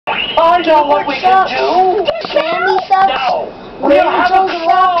I know what we can do. Candy sucks. No. We don't have a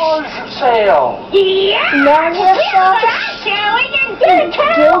garage sale. Yeah. Narnia sucks.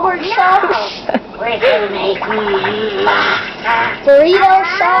 Gilbert sucks. We're gonna make Burrito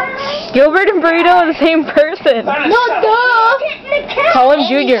sucks. Gilbert and Burrito are the same person. No, duh. Call him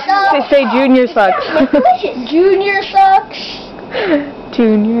Junior. Say Junior sucks. Junior sucks.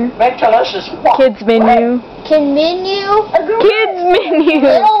 Junior. Make delicious. Kids menu. Kids menu. Kids menu.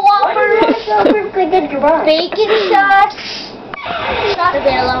 Little Whoppers. Bacon sucks. Not to be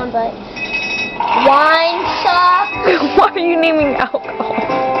alone, but wine sucks. Why are you naming alcohol?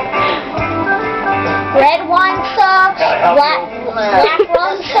 Red wine sucks. Black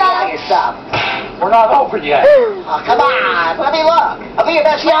rum sucks. We're not over yet. Oh, come on, let me look. I'll be your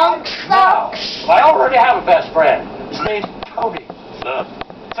best Junk friend. sucks. I already have a best friend. His name's Cody. So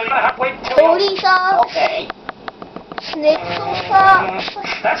you're gonna have to wait until. Cody sucks. Okay. Schnitzel sucks.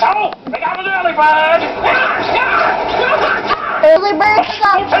 That's all. We got an early bird. Early bird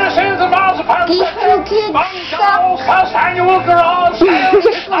sucks. Citizens of Ozapam. These two kids suck. First annual garage sale.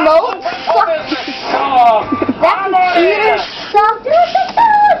 Remote sucks. That computer sucks.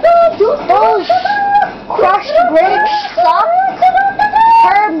 Those crushed bricks suck.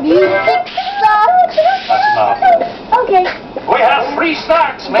 Her music sucks. That's enough. Okay. We have free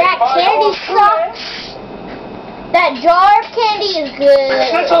snacks made That by candy your friends. sucks. That jar of candy is good.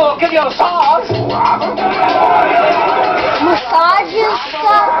 Schnitzel will give you a sauce. Massages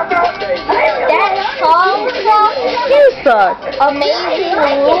suck. That song sucks. You suck. Amazing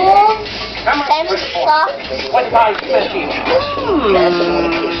rules. Seven sucks. 25 each.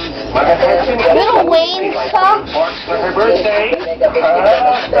 Little Wayne sucks. For her birthday.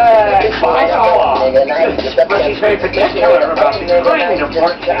 Perfect. By Allah. But she's very particular about the extremely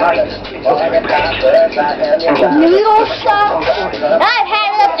important rights. Noodle sucks. I've had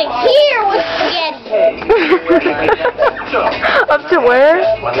it up to here with spaghetti. Up to where?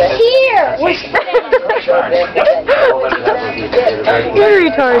 Here with spaghetti. You're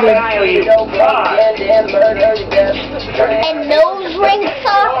retarded. And nose ring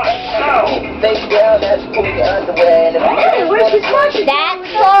sucks. That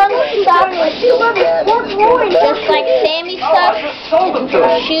song sucks. Just like Sammy sucks.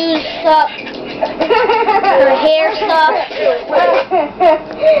 Her shoes suck. Her hair sucks.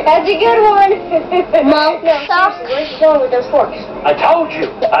 That's a good one. Monk sucks. Where's she going with those forks? I told you.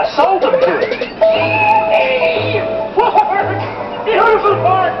 I sold them to him. Beautiful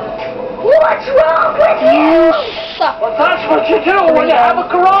part. What's wrong with You suck. Well, that's what you do when you have a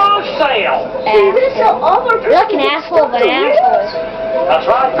garage sale. You're like an asshole of an asshole. That's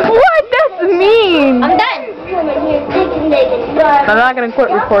right. What? That's mean. I'm done. I'm not gonna quit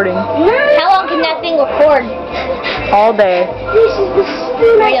recording. How long can that thing record? All day. This is the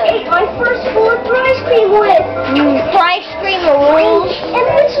spoon I ate my first bowl of ice cream with. Ice cream rules. And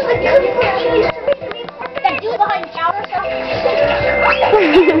this is the cookie for cheese. That dude behind Chowder stuff.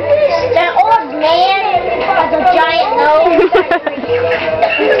 That old man has a giant nose.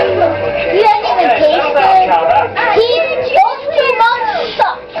 He doesn't even taste good. Those two months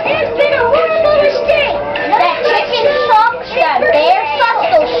suck. It's been a horrible mistake. That chicken sucks. That bear sucks.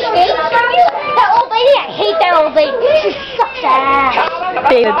 Those skates suck. That old lady, I hate that old lady. She sucks ass.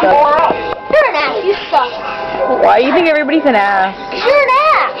 David sucks. You're an ass. You suck. Why do you think everybody's an ass? You're an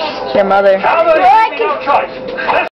ass. Your mother. Chowder, Well, I no choice.